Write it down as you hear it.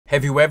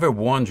Have you ever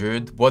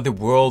wondered what the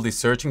world is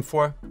searching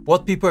for?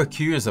 What people are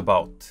curious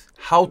about?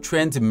 How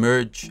trends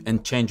emerge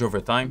and change over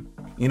time?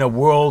 In a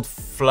world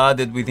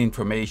flooded with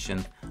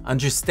information,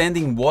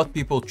 understanding what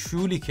people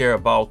truly care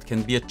about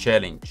can be a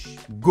challenge.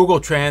 Google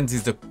Trends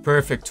is the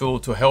perfect tool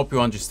to help you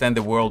understand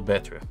the world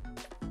better.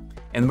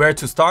 And where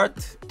to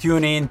start?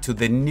 Tune in to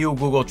the new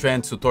Google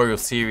Trends tutorial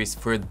series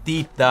for a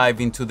deep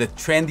dive into the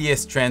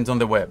trendiest trends on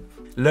the web.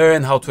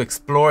 Learn how to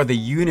explore the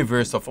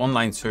universe of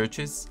online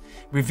searches,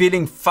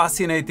 revealing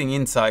fascinating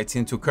insights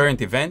into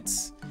current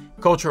events,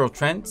 cultural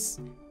trends,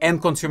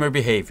 and consumer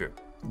behavior.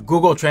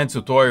 Google Trends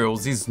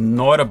Tutorials is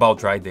not about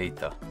dry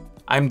data.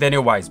 I'm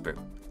Daniel Waisberg,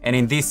 and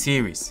in this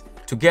series,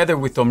 together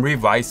with Omri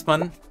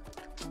Weissman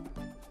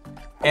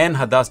and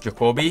Hadas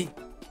Jacobi,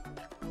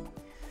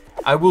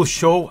 I will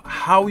show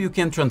how you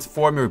can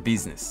transform your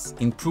business,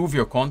 improve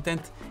your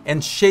content,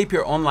 and shape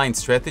your online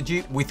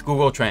strategy with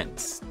Google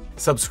Trends.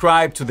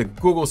 Subscribe to the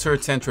Google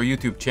Search Central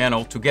YouTube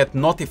channel to get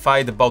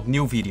notified about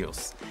new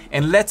videos.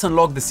 And let's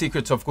unlock the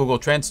secrets of Google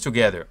Trends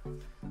together.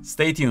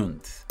 Stay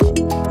tuned.